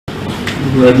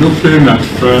We're looking at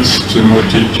 1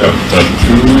 Timothy chapter 2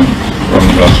 from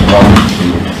verse 1 to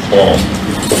 4.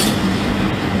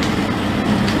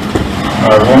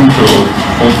 I want to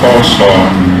focus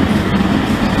on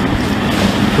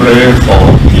prayer for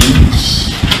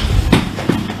kings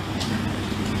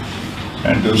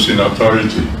and those in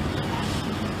authority.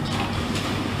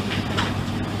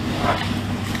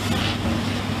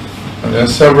 And there are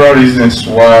several reasons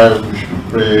why we should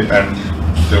pray, and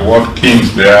the word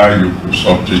kings there you could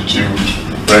substitute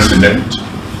president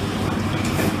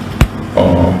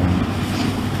or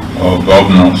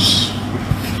governors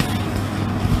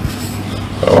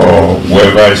or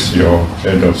whoever is your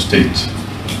head of state.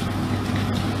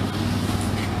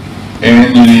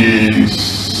 And he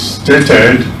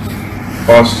stated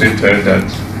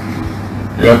that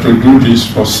you have to do this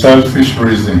for selfish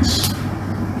reasons.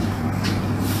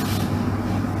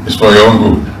 It's for your own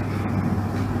good.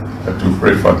 You have to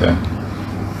pray for them.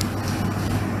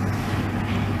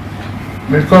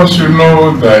 Because you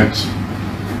know that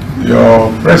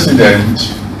your president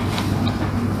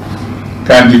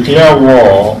can declare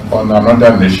war on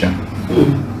another nation.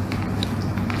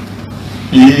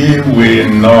 He will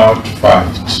not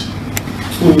fight.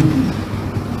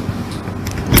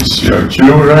 It's your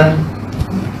children,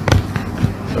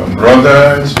 your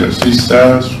brothers, your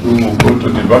sisters who will go to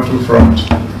the battlefront.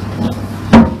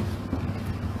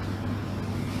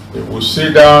 He will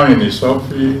sit down in his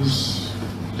office,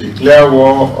 declare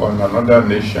war on another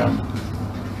nation,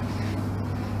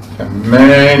 and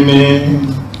many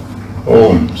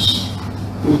homes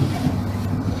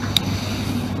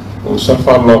will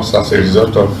suffer loss as a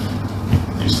result of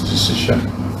his decision.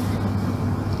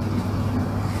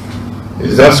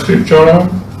 Is that scriptural?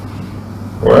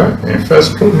 Well, in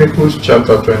 1 Chronicles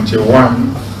chapter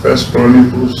 21, 1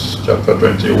 Chronicles chapter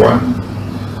 21,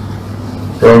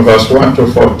 from verse 1 to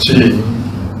 14,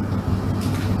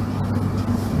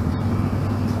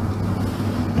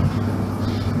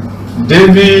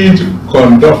 David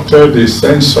conducted a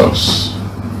census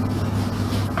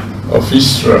of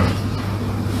Israel.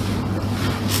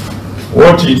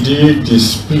 What he did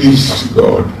displeased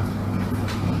God.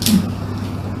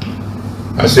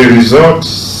 As a result,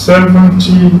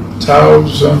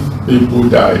 70,000 people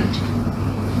died.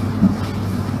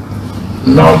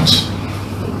 Not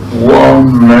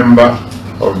one member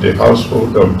of the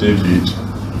household of David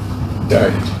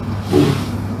died.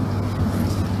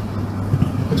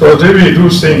 It was David who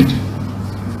sinned.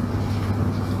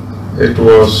 It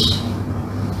was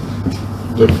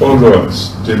the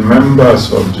followers, the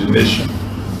members of the nation,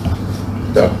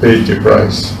 that paid the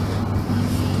price.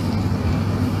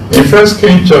 In 1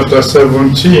 Kings chapter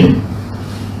 17,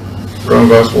 from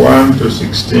verse 1 to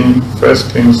 16, 1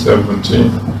 Kings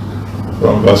 17,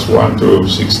 from verse 1 to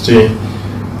 16,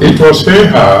 it was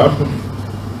Ahab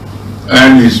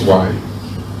and his wife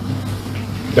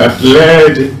that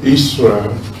led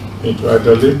Israel into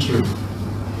idolatry.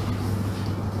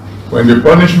 When the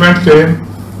punishment came,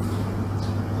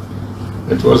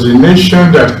 it was a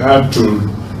nation that had to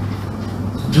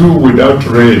do without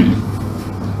rain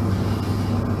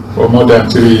for more than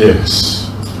 3 years.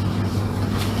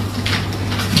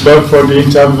 But for the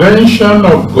intervention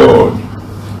of God,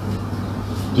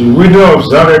 the widow of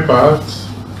Zarephath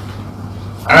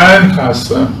and her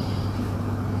son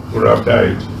would have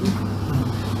died.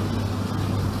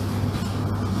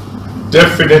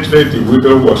 Definitely the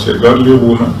widow was a godly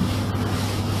woman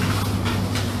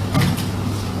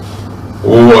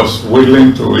who was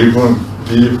willing to even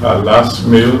give her last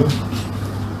meal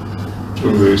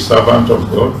to a servant of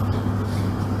God.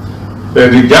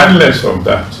 But regardless of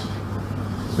that,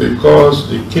 because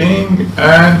the king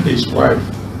and his wife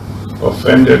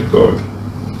offended God,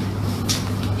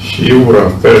 she would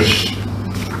have perished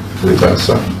with her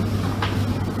son.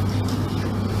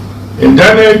 In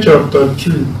Daniel chapter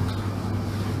 2,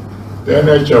 the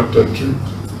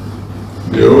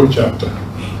whole chapter,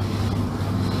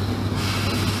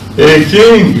 a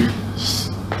king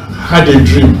had a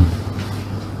dream.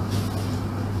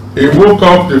 He woke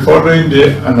up the following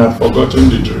day and had forgotten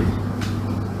the dream.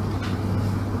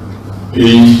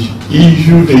 He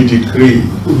issued a decree.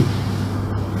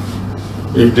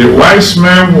 If the wise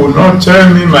men will not tell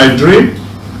me my dream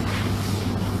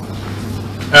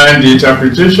and the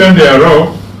interpretation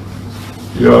thereof,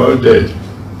 you are dead.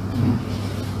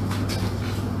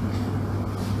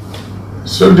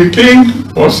 So the king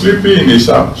was sleeping in his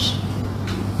house,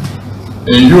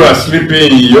 and you are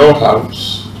sleeping in your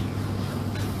house.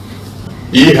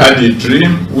 He had a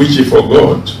dream which he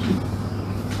forgot,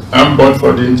 and but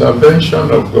for the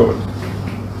intervention of God,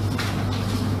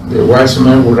 the wise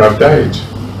man would have died.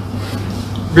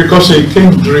 Because a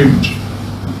king dreamed.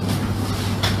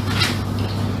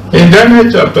 In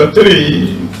Daniel chapter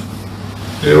 3,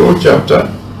 the whole chapter,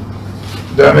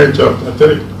 Daniel chapter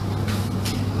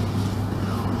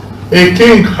 3, a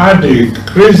king had a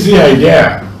crazy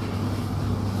idea.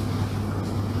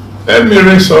 Let me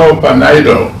raise up an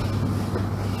idol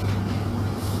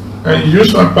and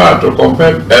use my power to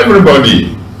compel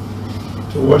everybody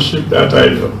to worship that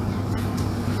idol.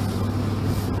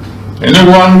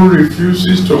 Anyone who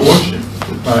refuses to worship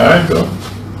my idol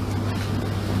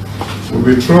will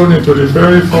be thrown into the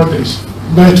very furnace.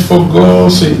 But for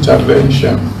God's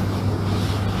intervention,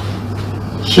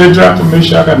 Shadrach,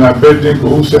 Meshach, and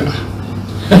Abednego said,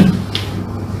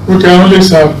 we can only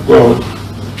serve God,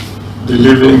 the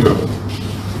living God.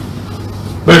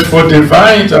 But for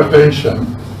divine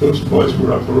intervention, those boys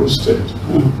would have roasted.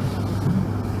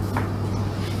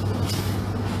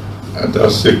 And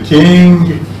as a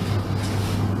king,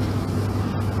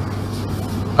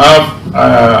 have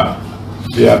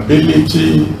the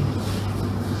ability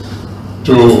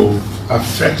to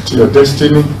affect your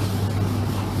destiny,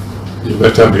 you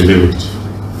better believe it.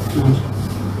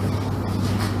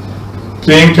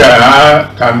 King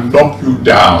can knock you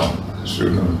down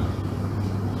sooner.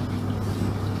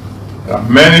 There are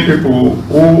many people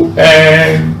who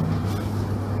earn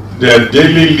their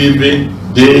daily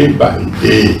living day by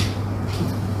day.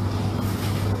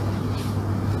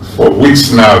 For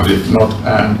weeks now, they've not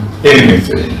earned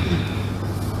anything.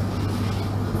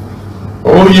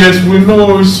 Oh yes, we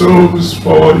know it's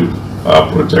for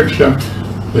our protection,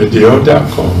 but the order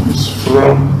comes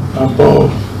from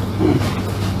above.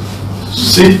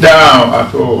 Sit down at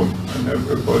home and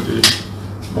everybody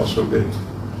must obey.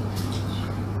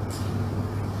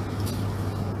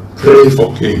 Pray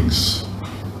for kings.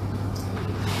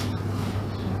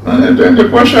 And then the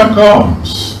question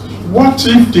comes, what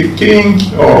if the king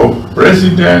or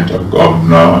president or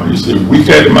governor is a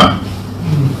wicked man?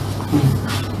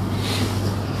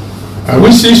 Are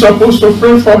we still supposed to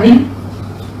pray for him?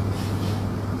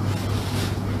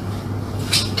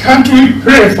 Can't we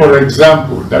pray, for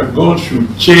example, that God should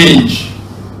change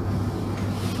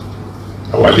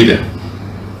our leader?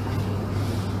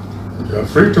 You are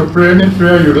free to pray any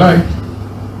prayer you like.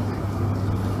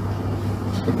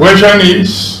 The question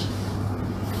is,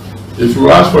 if you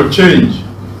ask for change,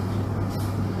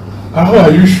 how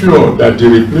are you sure that the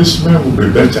replacement will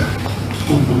be better?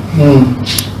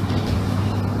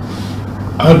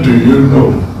 How do you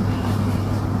know?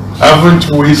 Haven't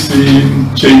we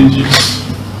seen changes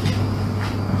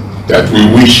that we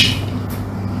wish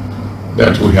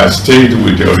that we had stayed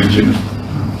with the original?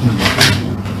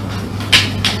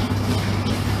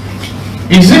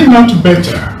 Is it not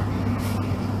better,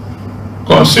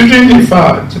 considering the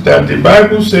fact that the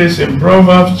Bible says in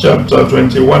Proverbs chapter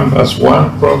 21 verse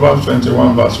 1, Proverbs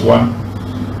 21 verse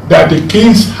 1, that the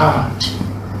king's heart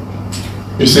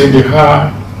is in the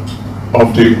heart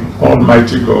of the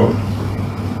Almighty God,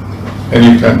 and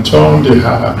he can turn the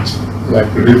heart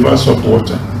like rivers of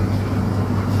water?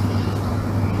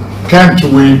 Can't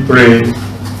we pray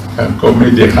and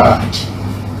commit the heart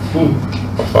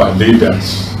of our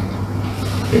leaders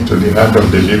into the hand of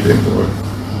the living God?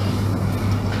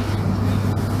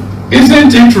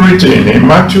 Isn't it written in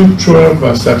Matthew 12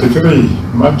 verse 33,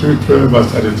 Matthew 12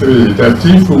 verse 33, that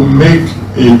if you make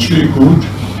a tree good,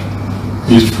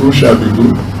 his fruit shall be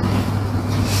good?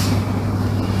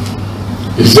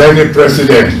 Is there any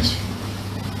precedent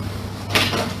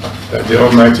that the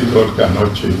Almighty God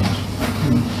cannot change?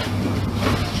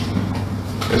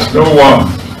 There's no one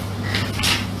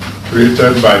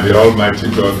created by the Almighty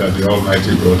God that the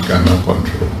Almighty God cannot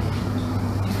control.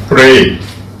 Pray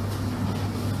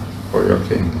for your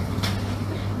king.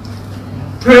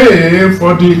 Pray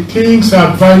for the king's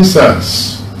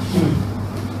advisors,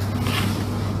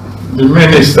 the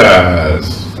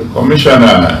ministers, the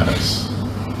commissioners,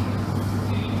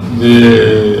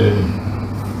 the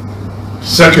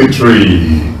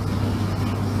secretary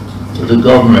to the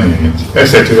government,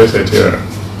 etc., etc.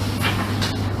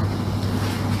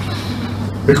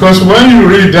 Because when you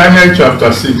read Daniel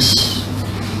chapter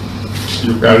 6,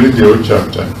 you can read the whole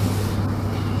chapter.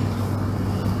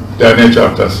 Daniel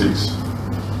chapter 6.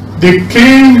 The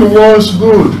king was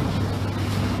good.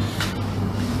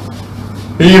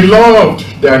 He loved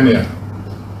Daniel.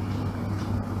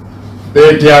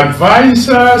 But the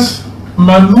advisors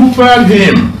maneuvered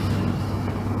him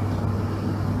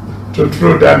to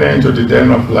throw Daniel into the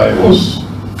den of lions.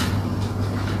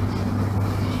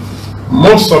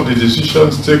 Most of the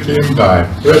decisions taken by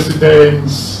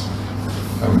presidents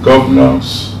and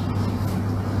governors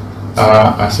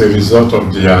are as a result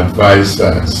of the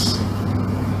advisors,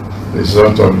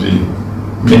 result of the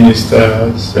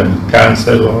ministers and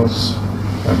councillors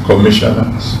and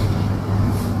commissioners.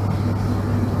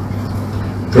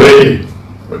 Pray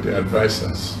for the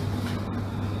advisors.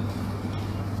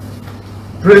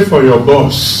 Pray for your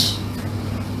boss,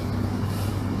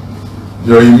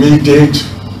 your immediate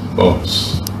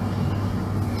boss,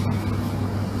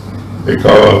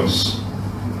 because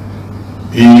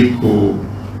he could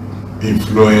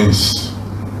influence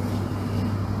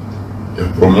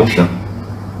your promotion.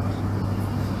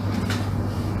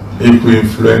 He could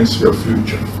influence your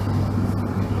future.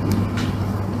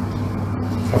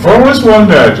 I've always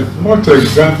wondered what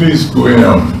exactly is going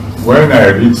on when I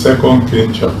read 2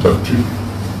 Kings chapter 2,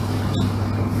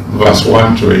 verse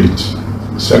 1 to 8.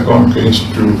 2 Kings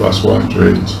 2, verse 1 to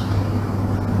 8.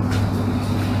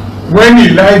 When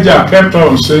Elijah kept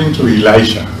on saying to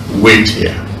Elisha, wait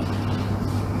here.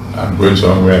 I'm going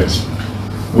somewhere else.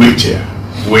 Wait here,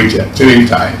 3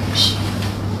 times.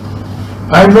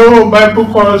 I know Bible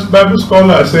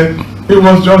scholars say he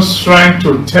was just trying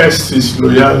to test his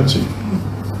loyalty.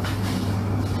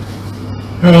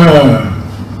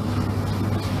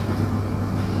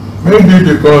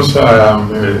 Maybe because I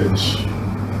am a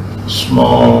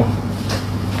small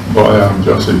boy, I'm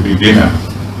just a beginner.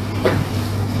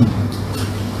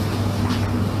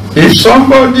 If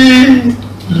somebody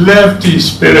left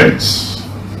his parents,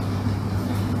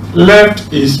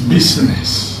 left his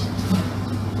business,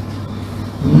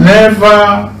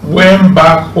 never went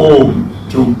back home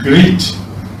to greet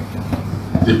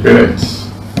the parents,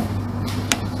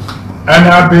 and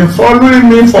have been following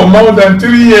me for more than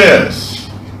 3 years,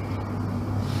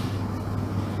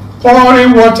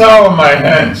 pouring water on my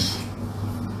hands,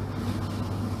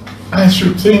 I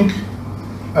should think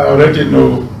I already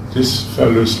know this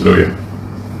fellow's loyal.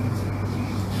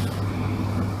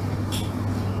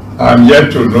 I'm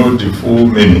yet to know the full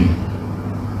meaning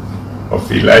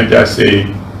of Elijah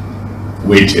saying,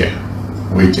 wait here,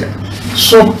 wait here.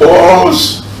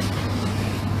 Suppose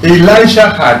Elisha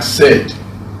had said,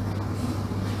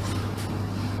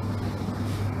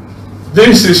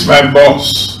 this is my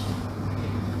boss.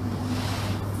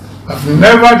 I've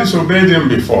never disobeyed him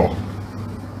before.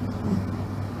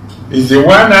 He's the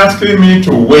one asking me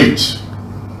to wait.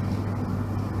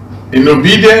 In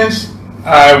obedience,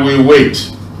 I will wait.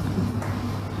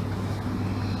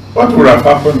 What would have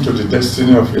happened to the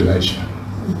destiny of Elisha?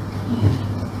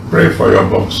 Pray for your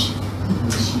boss.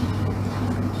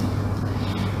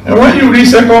 And when you read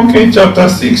 2 Kings chapter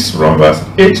 6 from verse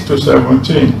 8 to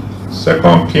 17,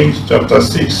 2 Kings chapter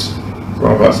 6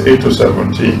 from verse 8 to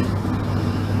 17,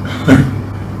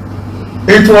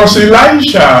 it was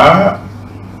Elisha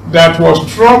that was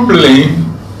troubling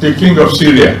the king of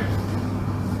Syria.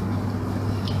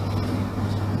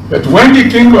 But when the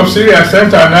king of Syria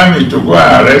sent an army to go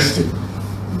and arrest him,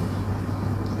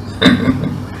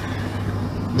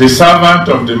 the servant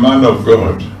of the man of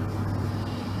God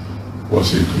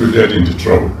was included in the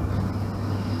trouble.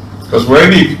 Because when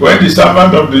the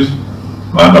servant of the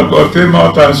man of God came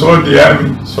out and saw the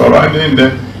army surrounding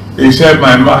them, he said,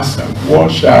 my master,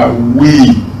 what shall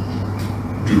we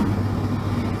do?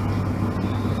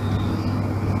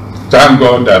 Thank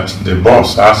God that the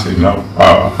boss had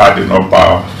enough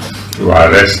power to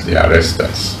arrest the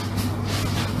arresters.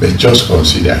 But just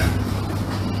consider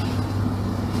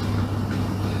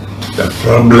the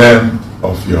problem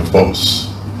of your boss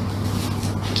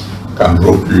can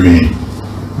rope you in.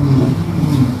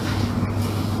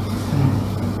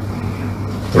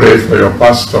 Pray for your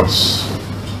pastors.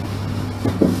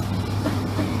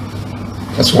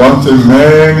 That's one thing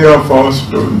many of us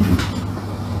don't do.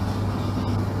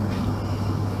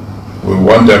 We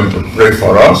want them to pray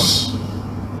for us,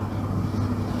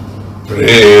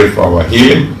 pray for our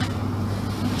healing,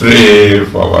 pray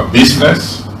for our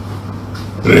business,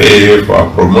 pray for our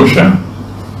promotion,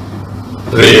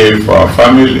 pray for our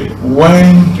family.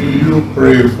 When do you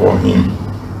pray for him?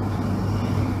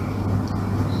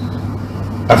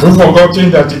 Have you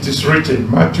forgotten that it is written,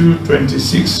 Matthew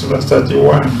 26 verse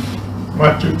 31,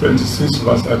 Matthew 26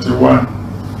 verse 31,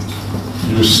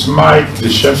 you smite the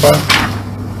shepherd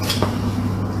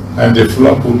and the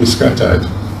flock will be scattered.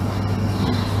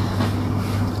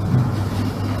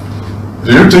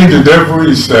 Do you think the devil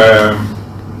is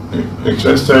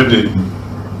interested in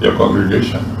your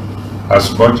congregation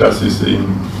as much as he's in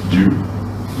you,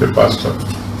 the pastor?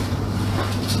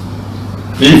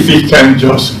 If he can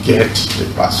just get the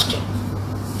pastor,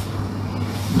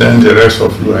 then the rest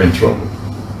of you are in trouble.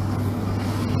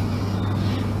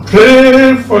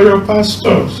 Pray for your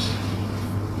pastors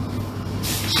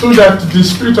so that the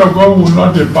Spirit of God will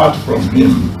not depart from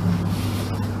him.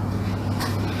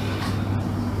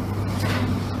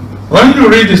 When you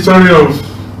read the story of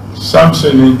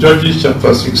Samson in Judges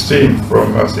chapter 16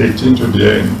 from verse 18 to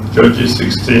the end, Judges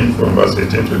 16 from verse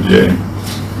 18 to the end,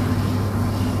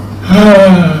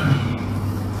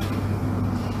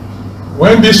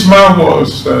 When this man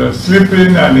was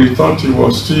sleeping and he thought he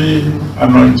was still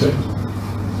anointed,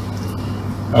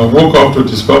 and woke up to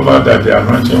discover that the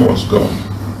anointing was gone.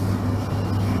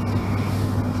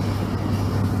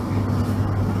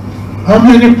 How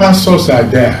many pastors are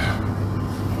there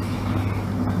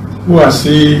who are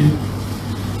still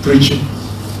preaching,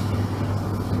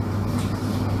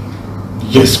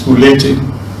 gesticulating,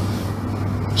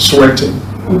 sweating,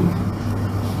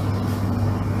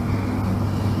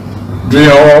 doing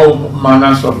all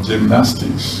manners of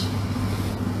gymnastics,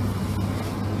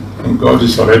 and God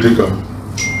is already gone?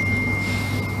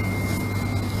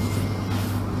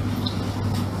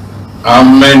 How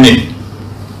many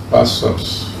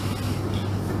pastors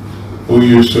who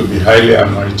used to be highly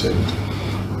anointed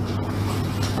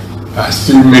are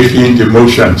still making the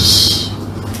motions?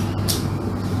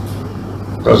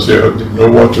 Because they know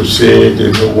what to say,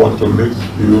 they know what to make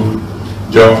you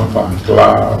jump and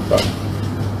clap,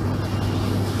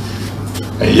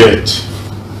 and yet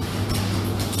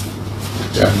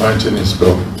the anointing is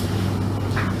gone.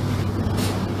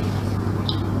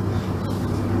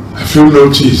 Have you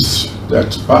noticed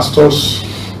that pastors,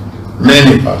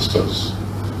 many pastors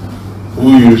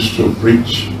who used to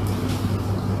preach,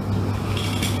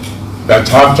 that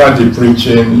after the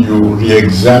preaching you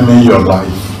re-examine your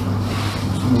life?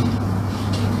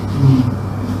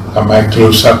 Am I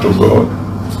closer to God?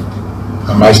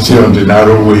 Am I still on the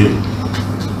narrow way?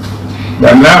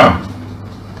 But now,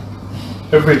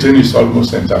 everything is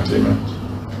almost entertainment.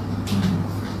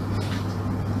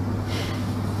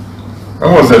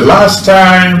 When was the last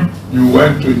time you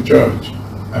went to church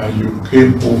and you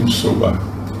came home sober?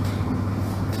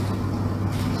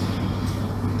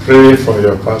 Pray for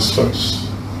your pastors.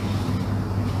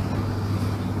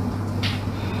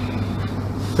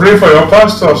 Pray for your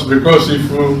pastors, because if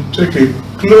you take a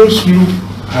close look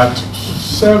at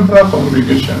several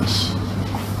congregations,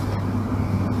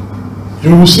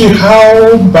 you will see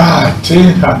how bad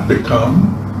things have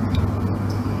become.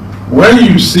 When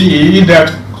you see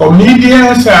that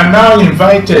comedians are now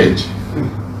invited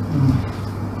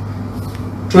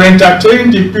to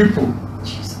entertain the people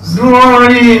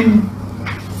during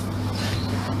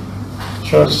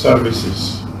church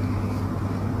services,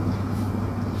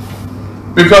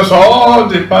 because all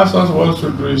the pastors want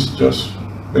to do is just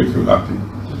make you happy.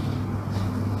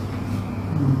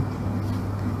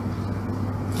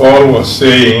 Paul was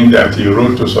saying that he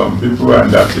wrote to some people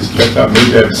and that his letter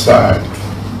made them sad.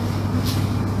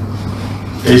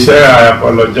 He said, I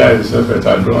apologize, but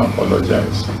I don't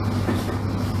apologize.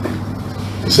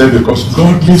 He said, because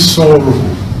godly sorrow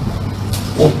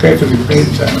worketh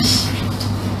repentance,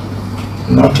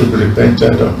 not to be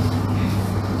repented of.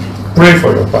 Pray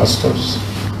for your pastors.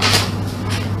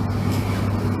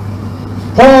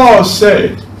 Paul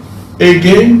said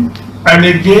again and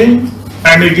again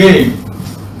and again,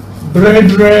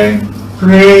 brethren,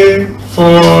 pray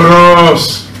for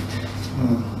us.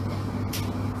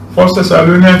 1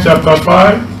 Thessalonians chapter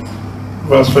 5,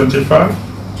 verse 25.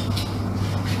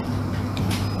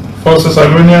 1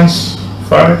 Thessalonians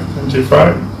 5,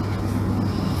 25.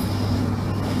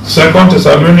 2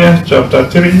 Thessalonians chapter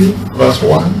 3, verse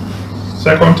 1.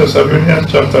 2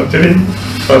 Thessalonians chapter 3,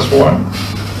 verse 1.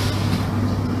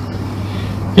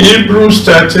 Hebrews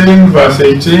 13, verse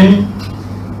 18.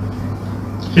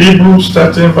 Hebrews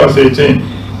 13, verse 18.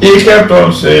 He kept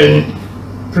on saying,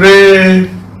 pray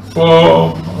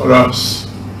for us.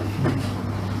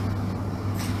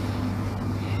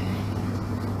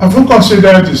 Have you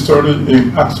considered the story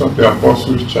in Acts of the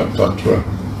Apostles chapter 12?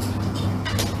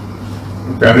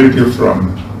 You can read it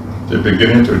from the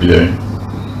beginning to the end.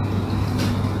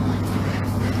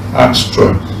 Acts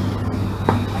 12,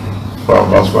 from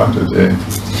verse 1 to the end.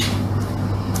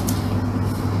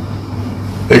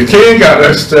 The king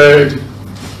arrested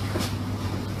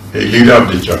a leader of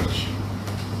the church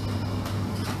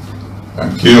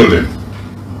and killed him.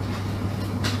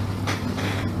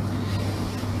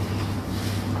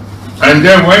 And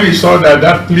then when he saw that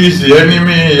that pleased the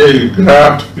enemy, he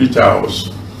grabbed Peter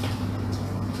also.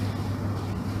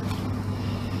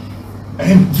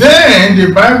 And then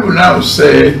the Bible now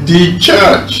said the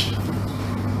church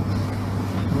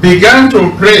began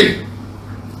to pray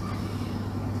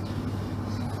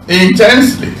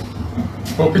intensely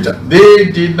for Peter. They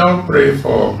did not pray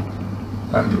for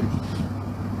Andrew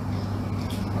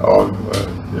or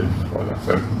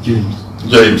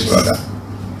James rather.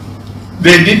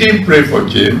 They didn't pray for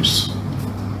James,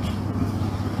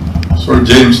 so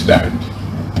James died.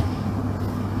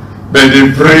 But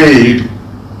they prayed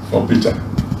for Peter.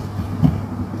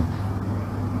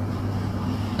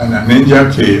 And an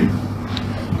angel came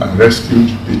and rescued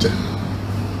Peter.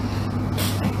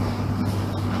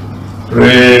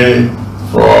 Pray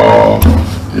for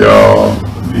your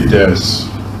leaders.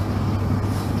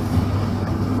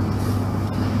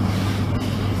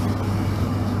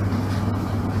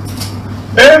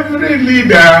 Every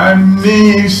leader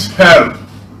needs help.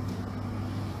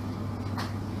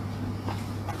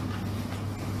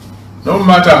 No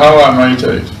matter how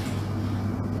anointed.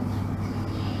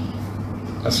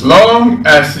 As long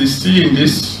as he's still in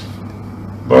this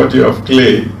body of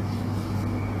clay,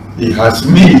 he has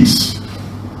needs.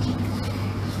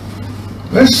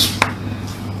 Let's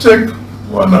take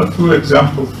one or two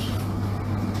examples.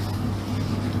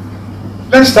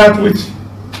 Let's start with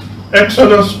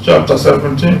Exodus chapter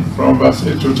 17 from verse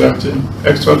 8 to 13.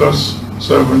 Exodus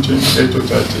 17, 8 to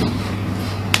 13.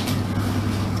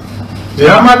 The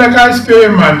Amalekites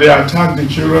came and they attacked the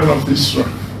children of Israel.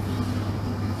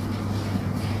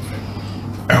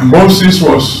 And Moses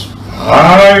was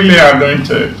highly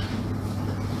anointed.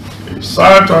 He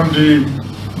sat on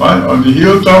the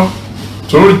hilltop,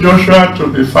 told Joshua to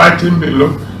be fighting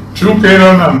below, took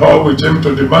Aaron and Hur with him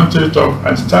to the mountaintop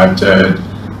and started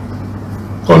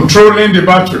controlling the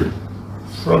battle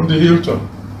from the hilltop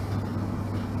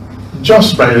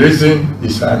just by raising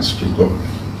his hands to God.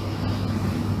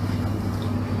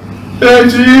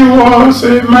 That he was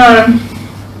a man.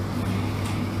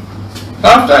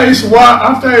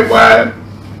 After a while,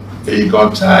 he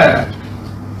got tired,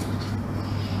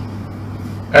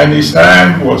 and his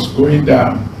hand was going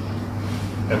down.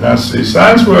 And as his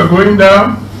hands were going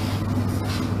down,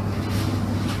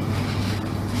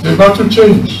 the battle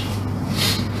changed.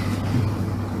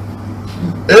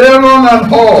 Aaron and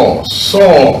Hur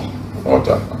saw what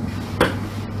happened,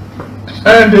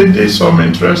 and they did some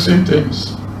interesting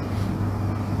things.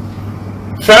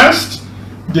 First,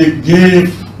 they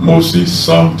gave Moses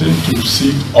something to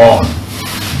sit on.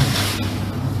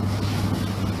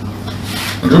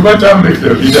 You better make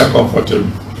the leader comfortable.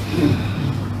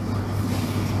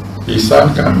 His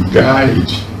hand can guide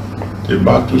the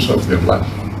battles of your life.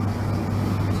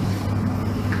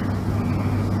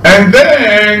 And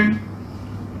then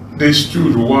they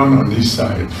stood one on each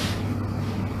side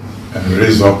and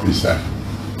raised up his hand.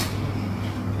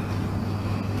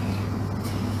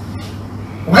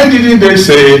 Why didn't they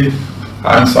say,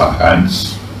 hands are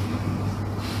hands?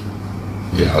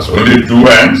 He has only two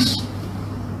hands.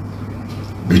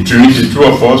 Between the two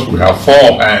of us, we have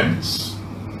four hands.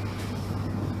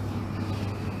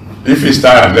 If he's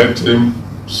tired, let him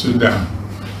sit down.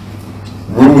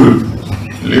 We will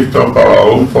lift up our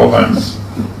own four hands.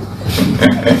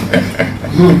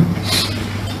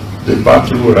 The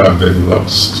battle would have been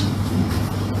lost.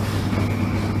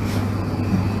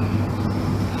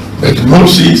 But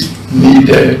Moses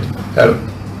needed help.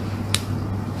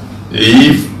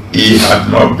 If he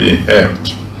had not been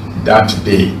helped that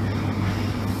day,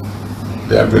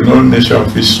 there would be no nation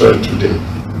of Israel today.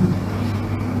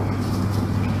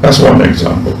 That's one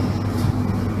example.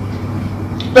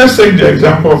 Let's take the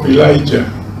example of Elijah.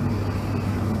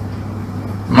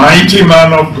 Mighty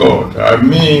man of God. I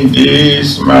mean,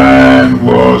 this man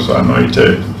was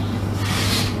anointed.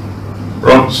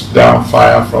 Brought down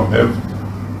fire from heaven.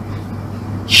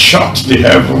 Shut the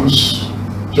heavens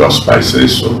just by say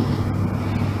so.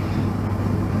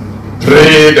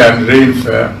 Prayed and rain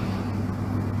fell.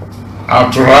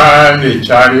 Outran a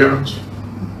chariot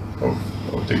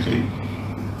of the king.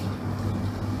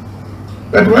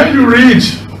 But when you read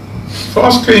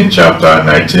 1 Kings chapter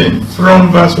 19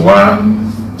 from verse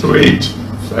 1 to 8,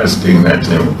 1 Kings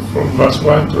 19 from verse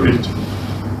 1 to 8.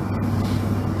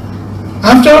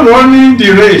 After running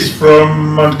the race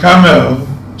from Mount Carmel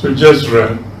to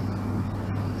Jezreel,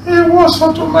 he was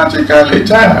automatically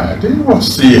tired. He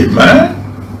was still a man.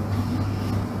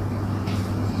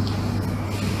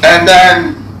 And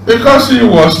then, because he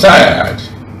was tired,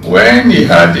 when he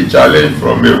had the challenge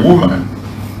from a woman,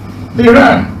 he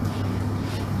ran.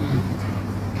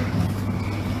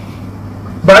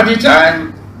 By the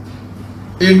time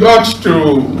he got to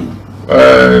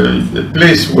a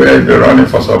place where he'd been running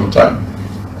for some time,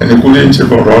 and he couldn't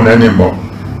even run anymore,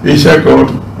 he said,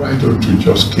 God, why don't you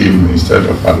just kill me instead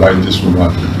of allowing this woman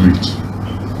to do it?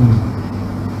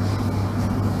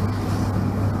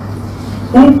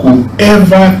 Who could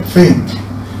ever think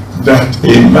that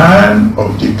a man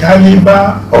of the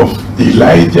caliber of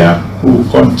Elijah could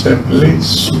contemplate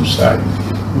suicide?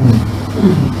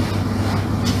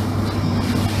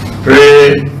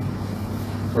 Pray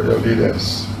for your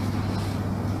leaders.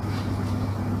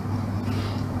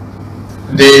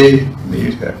 They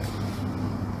need help.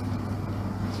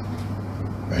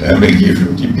 But let me give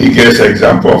you the biggest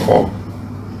example of all.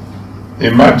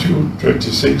 in Matthew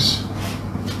 26,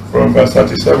 from verse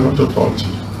 37 to 40.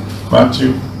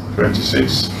 Matthew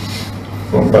 26,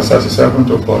 from verse 37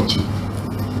 to 40.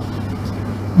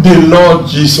 The Lord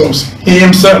Jesus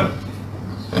himself,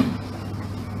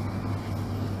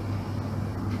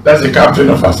 that's the captain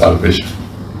of our salvation.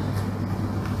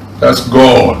 That's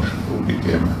God who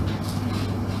became man.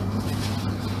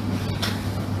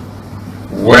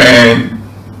 When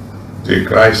the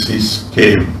crisis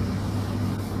came,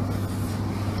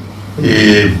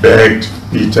 he begged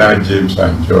Peter, James,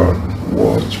 and John,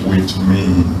 watch with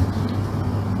me.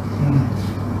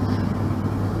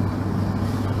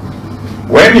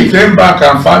 When he came back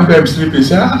and found them sleeping, he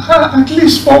said, at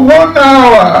least for 1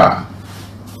 hour.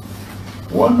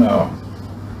 1 hour.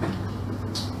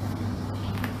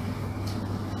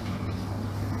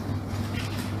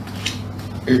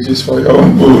 It is for your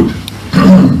own good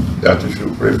that you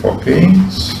should pray for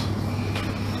kings,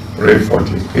 pray for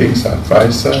the king's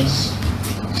advisors,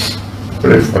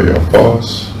 pray for your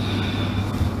boss,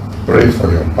 pray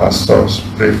for your pastors,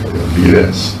 pray for your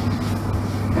leaders,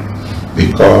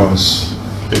 because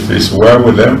if it's well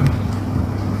with them,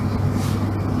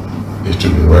 it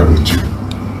will be well with you.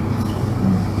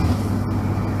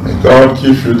 May God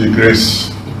give you the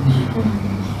grace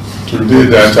today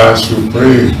that as you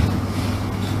pray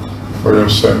for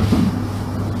yourself,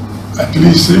 at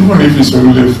least even if it's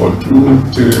only for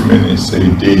 2-3 minutes a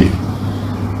day,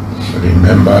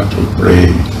 remember to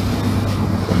pray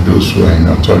for those who are in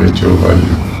authority over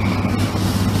you.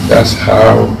 That's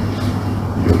how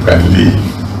you can live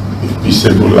a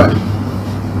peaceable life.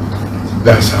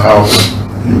 That's how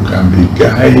you can be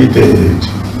guided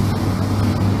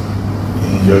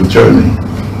in your journey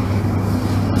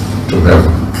to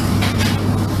heaven.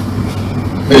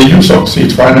 May you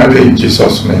succeed finally in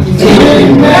Jesus' name.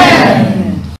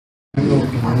 Amen.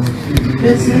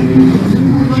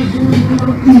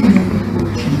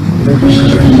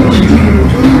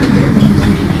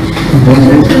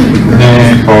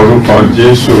 Ní orúkọ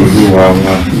Jésù Olúwa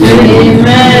wa.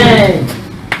 Amen.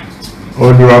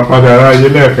 Olúwa padà ráyé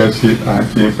lẹ́ẹ̀kan sí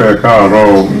àti ìfẹ́ káàárọ̀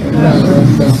o.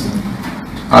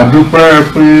 Adúpẹ́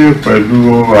pé pẹ̀lú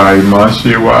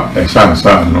àìmọ̀ṣe wa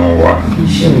ẹ̀ṣàǹṣàánú wa.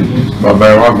 Bàbá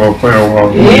ẹ wá gbọ́ pé wa.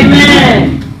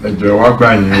 Amen. Ẹ̀jọ̀ wá gbà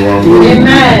yín wa.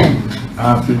 Amen.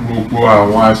 A fi gbogbo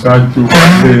àwọn aṣáájú wa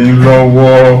lé yín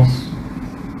lọ́wọ́.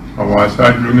 Àwọn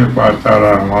aṣáájú nípa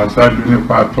tara, àwọn aṣáájú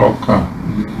nípa tọkàn.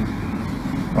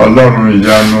 Ọlọ́run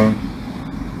ìyanu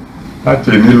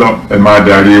láti nílọ ẹ máa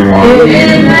darí wọn.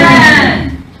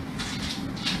 Amen.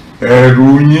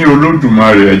 Ẹ̀rù yín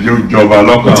Olódùmarè ẹ jẹ́ ó jọba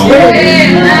lọ́kàn wọn.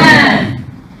 Amen.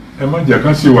 Ẹ má jẹ́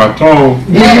kán sì wà tán o.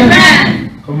 Amen.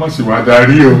 Kán má sì wà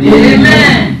darí o.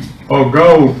 Amen. Ọ̀gá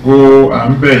ògo à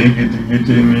ń bẹ̀ yín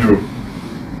gidigidi ni o.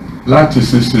 Láti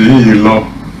ṣiṣẹ́ yìí lọ.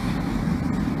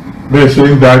 Bẹ́ẹ̀ ṣe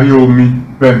ń darí omi,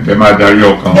 bẹ́ẹ̀ ni kẹ́ máa darí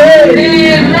ọkàn.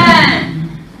 Amen.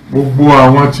 Gbogbo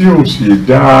àwọn tí ò sì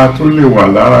dáa tó lè wà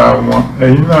lára wọn,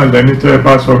 ẹ̀yin náà lẹni tẹ́ ẹ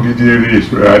bá sọ gidi eré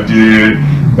ìṣúra di rere,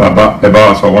 bàbá ẹ bá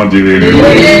wa sọ wọ́n di rere.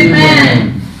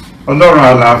 Amen. Ọlọ́run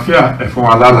àlàáfíà ẹ fún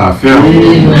wa lálàáfíà.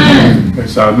 Amen. Ẹ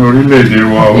ṣàánú orílẹ̀-èdè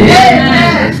wa o.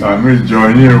 Ẹ ṣàánú ìjọ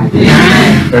yín o.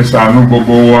 Ẹ ṣàánú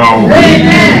gbogbo wa o.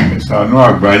 Ẹ ṣàánú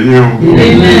àgbáyé o.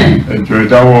 Ẹ jọ̀ọ́ ẹ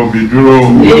dáwọ́ ibi dúró o.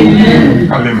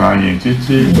 Ká lè máa yìn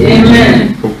títí.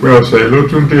 Òpin ọ̀sẹ̀ ló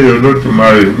tún dé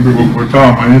Olódùmarè níbi gbogbo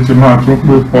táwọn ọmọ yín ti máa tún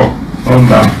pé pọ̀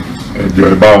lọ́la. Ẹ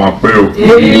jọ̀ọ́ ẹ bá wọn pé o.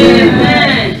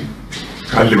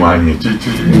 Ká lè máa yìn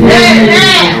títí.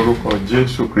 Orúkọ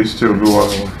Jésù Kristi Olúwa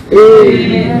wa.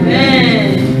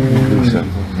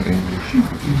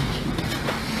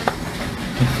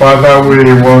 Father,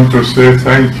 we want to say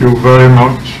thank you very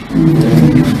much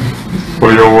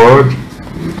for your word.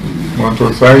 We want to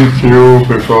thank you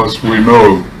because we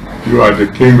know you are the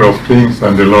King of Kings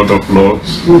and the Lord of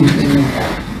Lords.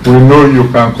 We know you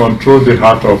can control the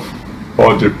heart of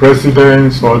all the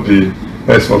presidents, all the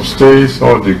heads of states,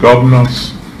 all the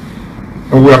governors.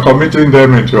 And we are committing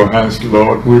them into your hands,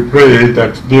 Lord. We pray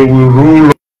that they will rule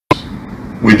us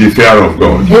with the fear of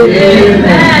God.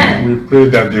 Amen. We pray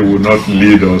that they will not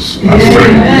lead us astray.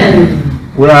 Amen.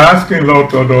 We are asking,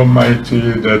 Lord God Almighty,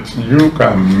 that you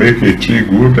can make a tree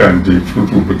good and the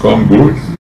fruit will become good.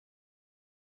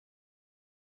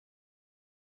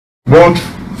 Both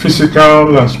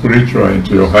physical and spiritual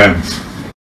into your hands.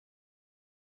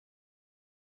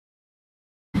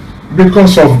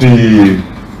 Because of the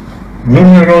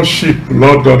numerous sheep,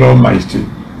 Lord God Almighty,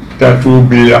 that will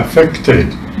be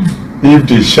affected if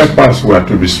the shepherds were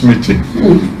to be smitten,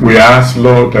 we ask,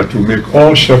 Lord, that you make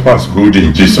all shepherds good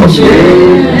in Jesus' name.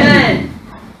 Amen.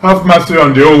 Have mercy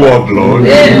on the whole world, Lord.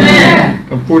 Amen.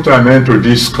 And put an end to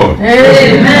discord.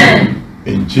 Amen.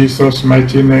 In Jesus'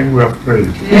 mighty name we have prayed.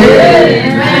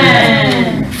 Amen.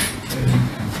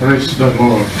 Praise the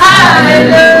Lord.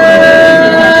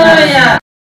 Hallelujah.